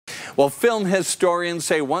Well, film historians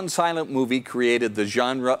say one silent movie created the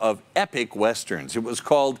genre of epic westerns. It was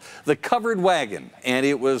called The Covered Wagon, and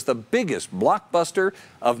it was the biggest blockbuster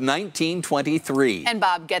of 1923. And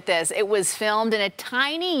Bob, get this, it was filmed in a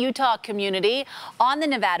tiny Utah community on the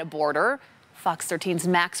Nevada border. Fox 13's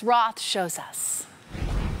Max Roth shows us.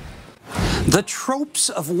 The tropes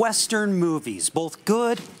of Western movies, both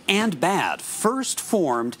good and bad, first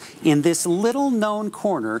formed in this little-known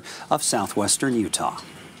corner of southwestern Utah.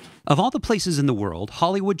 Of all the places in the world,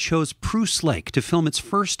 Hollywood chose Spruce Lake to film its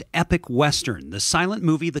first epic Western, the silent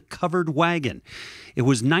movie The Covered Wagon. It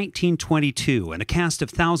was 1922, and a cast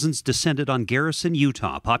of thousands descended on Garrison,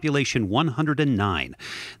 Utah, population 109.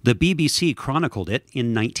 The BBC chronicled it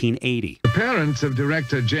in 1980. The parents of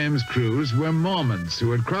director James Cruise were Mormons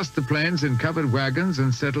who had crossed the plains in covered wagons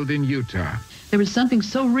and settled in Utah. There was something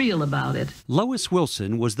so real about it. Lois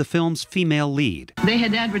Wilson was the film's female lead. They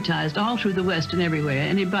had advertised all through the West and everywhere.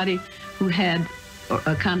 Anybody who had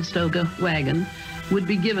a Conestoga wagon would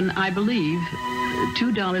be given, I believe,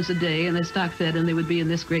 $2 a day, and they stock fed, and they would be in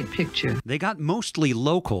this great picture. They got mostly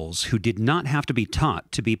locals who did not have to be taught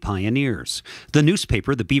to be pioneers. The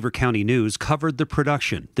newspaper, the Beaver County News, covered the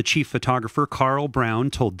production. The chief photographer, Carl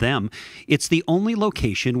Brown, told them it's the only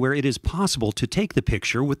location where it is possible to take the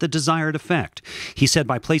picture with the desired effect. He said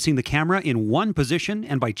by placing the camera in one position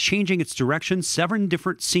and by changing its direction, 7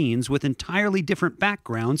 different scenes with entirely different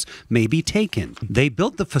backgrounds may be taken. They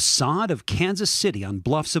built the facade of Kansas City on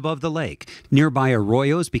bluffs above the lake. Nearby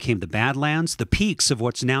arroyos became the Badlands. The peaks of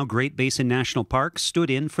what's now Great Basin National Park stood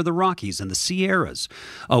in for the Rockies and the Sierras.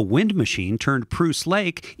 A wind machine turned Spruce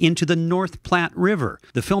Lake into the North Platte River.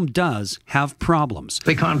 The film does have problems.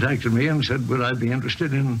 They contacted me and said, would I be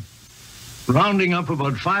interested in rounding up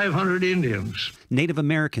about 500 Indians. Native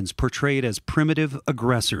Americans portrayed as primitive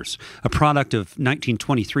aggressors, a product of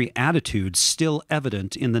 1923 attitudes still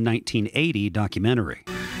evident in the 1980 documentary.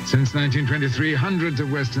 Since 1923, hundreds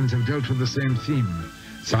of Westerns have dealt with the same theme.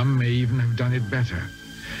 Some may even have done it better.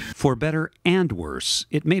 For better and worse,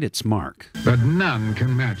 it made its mark. But none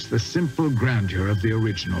can match the simple grandeur of the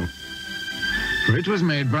original. For it was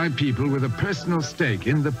made by people with a personal stake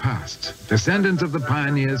in the past, descendants of the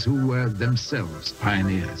pioneers who were themselves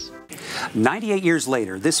pioneers. 98 years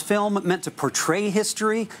later, this film meant to portray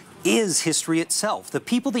history is history itself. The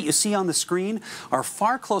people that you see on the screen are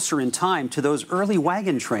far closer in time to those early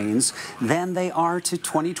wagon trains than they are to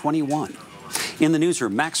 2021. In the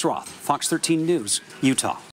newsroom, Max Roth, Fox 13 News, Utah.